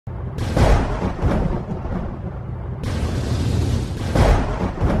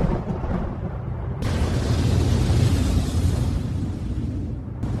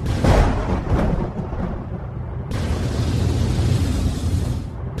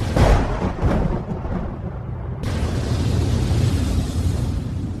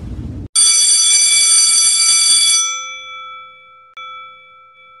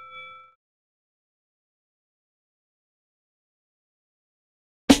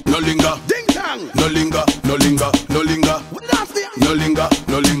no linger. Ding dong, no linger, no linger, no linger. No linger,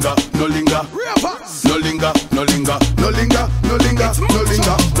 no linger, no linger. No linger, no linger, no linger, no linger, no linger, no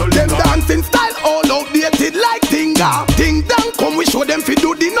linger. Them dancing style all outdated like tinga. Ding dong, come we show them fi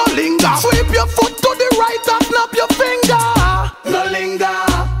do the no linger. Sweep your foot to the right and snap your finger. No linger,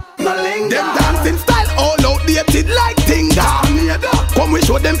 no linger. Them dancing style all outdated like tinga. Come we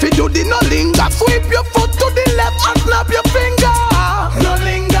show them fi do the no linger. Sweep your foot to the left and snap your finger. No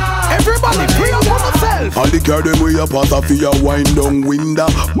linger. Everybody free up on yourself. All the girl them we a pass off your wind down window.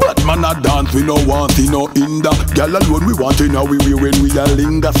 But man a dance we no want see no hinder. Girl alone we want in a we when we a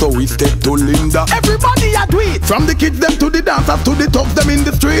linger. So we step to Linda. Everybody a do it. From the kids them to the dancers to the thugs them in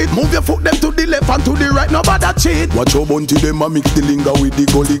the street. Move your foot them to the left and to the right. Nobody cheat. Watch your bunty them a mix the linger with the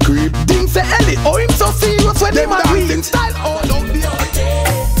gully creep. Ding say Ellie, oh him so serious when them dancing style all out the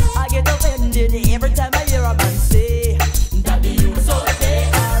I get offended every time I hear a man say that the youth so they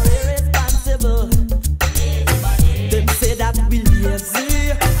are irresponsible. Them say that we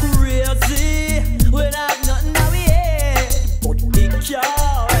lazy, crazy, when I have nothing that we hate. But big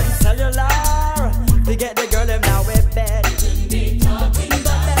car and cellular, they get the girl them now we bed.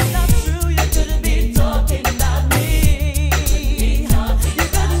 But that's not true, you couldn't be talking about me. You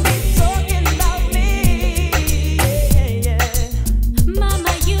couldn't be talking about me.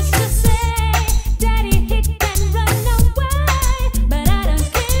 Mama used to say, Daddy, he can run away. But I don't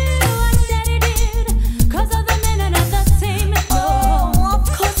care what Daddy did, 'cause of the men and of the same. Oh, of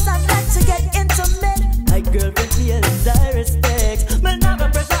course I'd like to get intimate. My girlfriend feels I respect. Man, never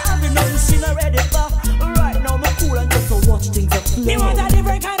pressure, I've been nothing she not ready for. Right now, I'm cool and just to watch things afloat. He want a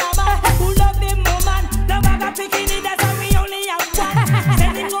different kind of man who love him more man. The bag of bikini, that's how we only have one.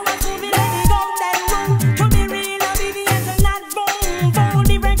 Send him over to me, let me go then room. To be real, obedience and not boom. Found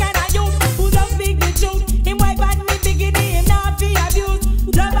different kind of youth who love big the truth. Him wipe at me bikini, him not be abused.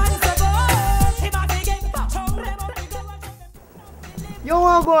 Love and support, him a big it. Show them up, we go and show them. Yo,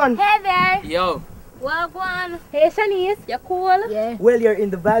 Wagwan. Hey there. Yo, Wagwan. Hey Shanice, you cool? Yeah. Well, you're in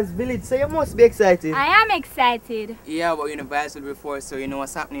the Vibes Village, so you must be excited. I am excited. yeah, but universal before, so you know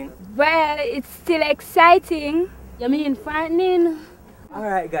what's happening. Well, it's still exciting. You mean frightening?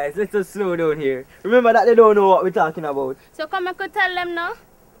 Alright, guys, let's just slow down here. Remember that they don't know what we're talking about. So come I could tell them now.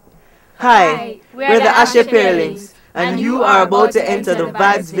 Hi, we're the Ashe Pairlings, and you are about to enter the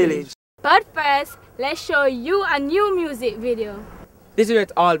Vibes Village. But first, let's show you a new music video. This is where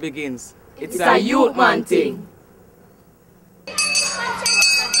it all begins. It's a youth man thing.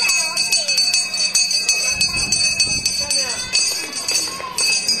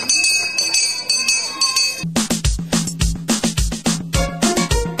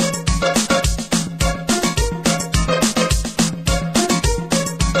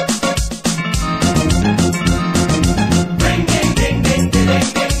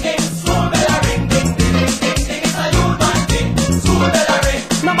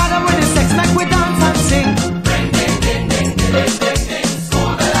 No matter where the sex, make we dance and sing.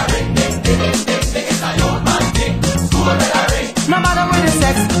 No matter where the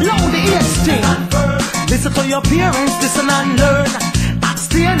sex, loud the ears sting. Listen to your parents, listen and learn.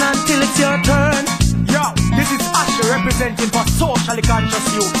 Abstain until it's your turn. Yo, this is Ashe representing for socially conscious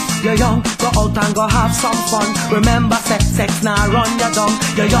youth. You're young, go out and go have some fun. Remember sex now run you down.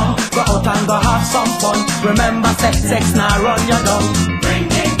 You're young, go out and go have some fun. Remember sex now run you down. Ring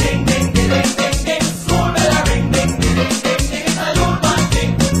ding ding ding ding ding ding ding. School bell a ring ding ding ding ding ding. It's a youth man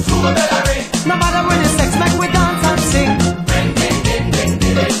thing. School bell a ring. No matter where the sex, make we dance and sing. Ring ding ding ding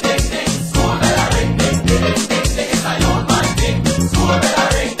ding ding ding ding. School bell a ring ding ding ding ding ding. It's a youth man thing. School bell a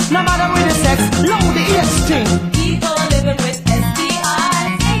ring. No matter where the sex, loud the ears sting. People living with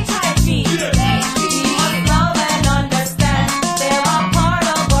STIs, HIV, HPV, must love and understand. They're a part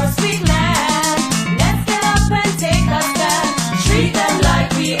of our sweet land. Let's get up and take a stand. Treat them like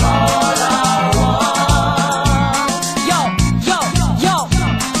we all are one. Yo, yo, yo.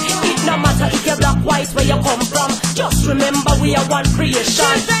 It no matter if you're black, white, where you come from. Just remember we are one creation.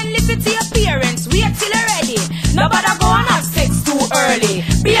 Children, listen to your parents. Wait till you're ready. Nobody go and have sex too early.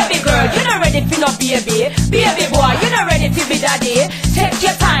 Baby girl, you're not ready for no baby. Baby boy, you're not ready to be daddy. Take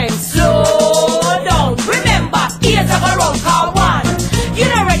your time, slow down. Remember, ears have a round car. 1, you're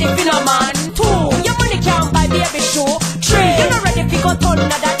not ready for no man. 2, your money can't buy baby shoe. 3, you're not ready for go turn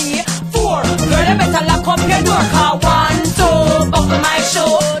another day. 4, girl, you better lock up your door car. 1, 2, buckle my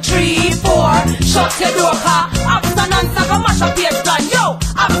shoe. 3, 4, shut your door car. Abstinence, I can mash up your plan. Yo,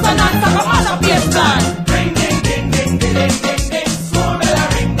 abstinence, I can mash up your plan. Ring ding ding ding ding ding ding ding. School bell a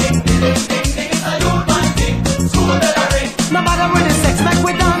ring ding ding ding ding ding. It's a youth man thing. School bell a ring. No matter where the sex, make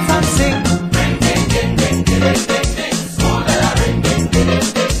we dance and sing. Ring ding ding ding ding ding ding ding. School bell a ring ding ding ding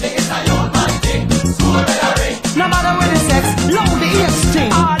ding ding.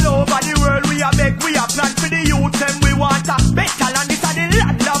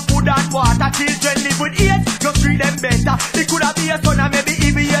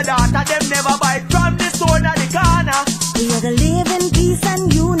 your daughter, them never bite from the stone at the corner. We are the live in peace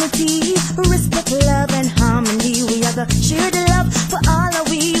and unity, respect, love and harmony. We are the share the love for all of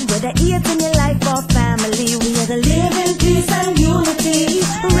we, whether it's in your life or family. We are the live in peace and unity,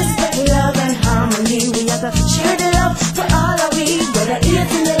 respect, love and harmony. We are the share the love for all of we, whether it's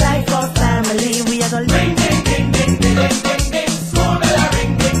in your life or family. We are the ring, ding, ding, ding, ding, ding, ding, ding. School bell a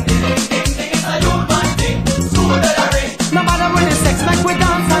ring, ding, ding, ding, ding, ding. It's a youth man thing. School bell a ring. No matter when the sex, make we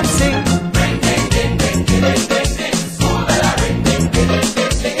dance and sing. Ring, ding, ding, ding, ding, ding, ding, ding. School bell a ring, ding, ding, ding,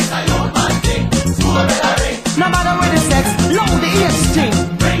 ding, ding. It's a youth man thing. School bell a ring. No matter when the sex, loud the ears sting.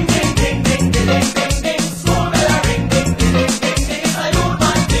 Ring, ding, ding, ding, ding, ding, ding, ding. School bell a ring, ding, ding, ding, ding, ding. It's a youth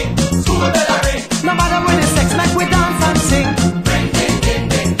man thing. School bell a ring. No matter when the sex, make we dance and sing. Ring, ding, ding,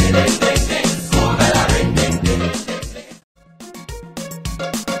 ding, ding, ding, ding, ding. School bell a ring, ding, ding, ding, ding, ding.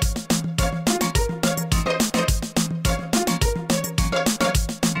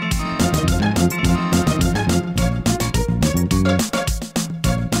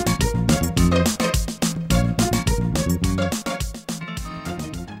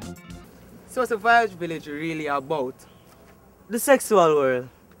 So what's the Vibes Village really about? The sexual world.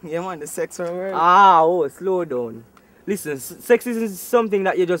 Yeah man, the sexual world. Oh, slow down. Listen, sex isn't something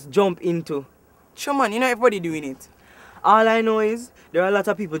that you just jump into. Sure man, you know everybody doing it. All I know is there are a lot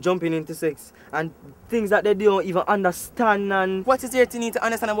of people jumping into sex and things that they don't even understand. And What is there to need to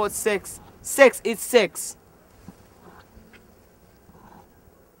understand about sex? Sex is sex.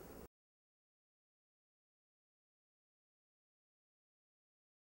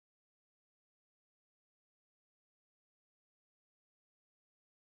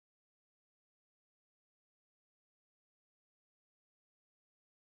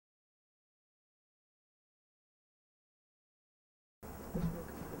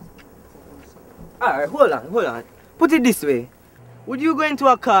 alright, hold on. Put it this way. Would you go into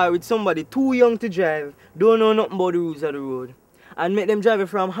a car with somebody too young to drive, don't know nothing about the rules of the road, and make them drive it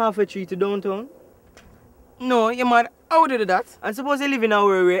from halfway tree to downtown? No, you mad. I would do that. And suppose they live in a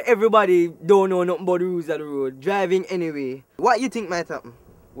world where everybody don't know nothing about the rules of the road, driving anyway. What you think might happen?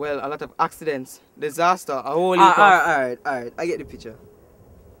 Well, a lot of accidents, disaster, a whole heap of... Alright. I get the picture.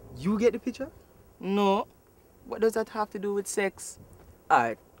 You get the picture? No. What does that have to do with sex?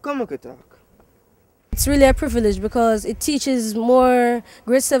 Alright, come look at talk. It's really a privilege because it teaches more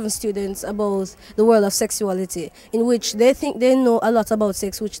grade 7 students about the world of sexuality, in which they think they know a lot about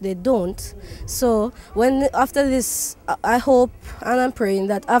sex, which they don't. So after this, I hope and I'm praying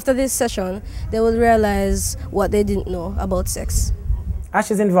that after this session, they will realize what they didn't know about sex.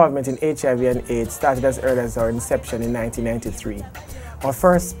 Ashe's involvement in HIV and AIDS started as early as our inception in 1993. Our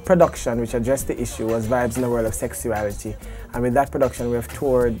first production which addressed the issue was Vibes in the World of Sexuality, and with that production we have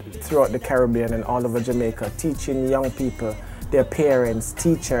toured throughout the Caribbean and all over Jamaica, teaching young people, their parents,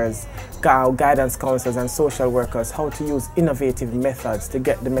 teachers, guidance counselors and social workers how to use innovative methods to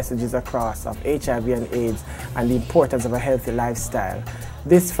get the messages across of HIV and AIDS and the importance of a healthy lifestyle.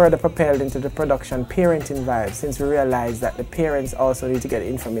 This further propelled into the production Parenting Vibes, since we realized that the parents also need to get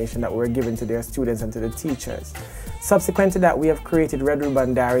information that we're giving to their students and to the teachers. Subsequent to that, we have created Red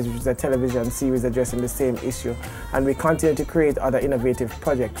Ribbon Diaries, which is a television series addressing the same issue, and we continue to create other innovative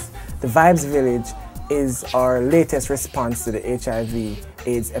projects. The Vibes Village is our latest response to the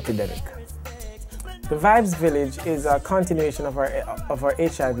HIV/AIDS epidemic. The Vibes Village is a continuation of our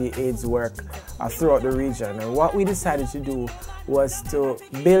HIV/AIDS work throughout the region, and what we decided to do was to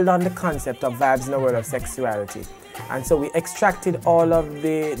build on the concept of vibes in the world of sexuality. And so we extracted all of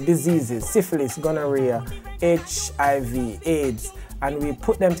the diseases, syphilis, gonorrhea, HIV, AIDS, and we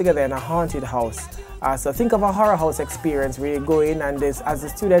put them together in a haunted house. So think of a horror house experience where you go in and as the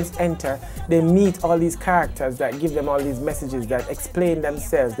students enter, they meet all these characters that give them all these messages that explain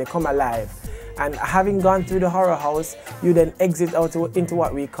themselves, they come alive. And having gone through the horror house, you then exit out into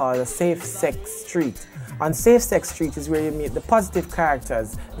what we call a safe sex street. On Safe Sex Street is where you meet the positive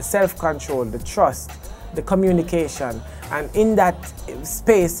characters, the self-control, the trust, the communication. And in that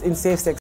space, in Safe Sex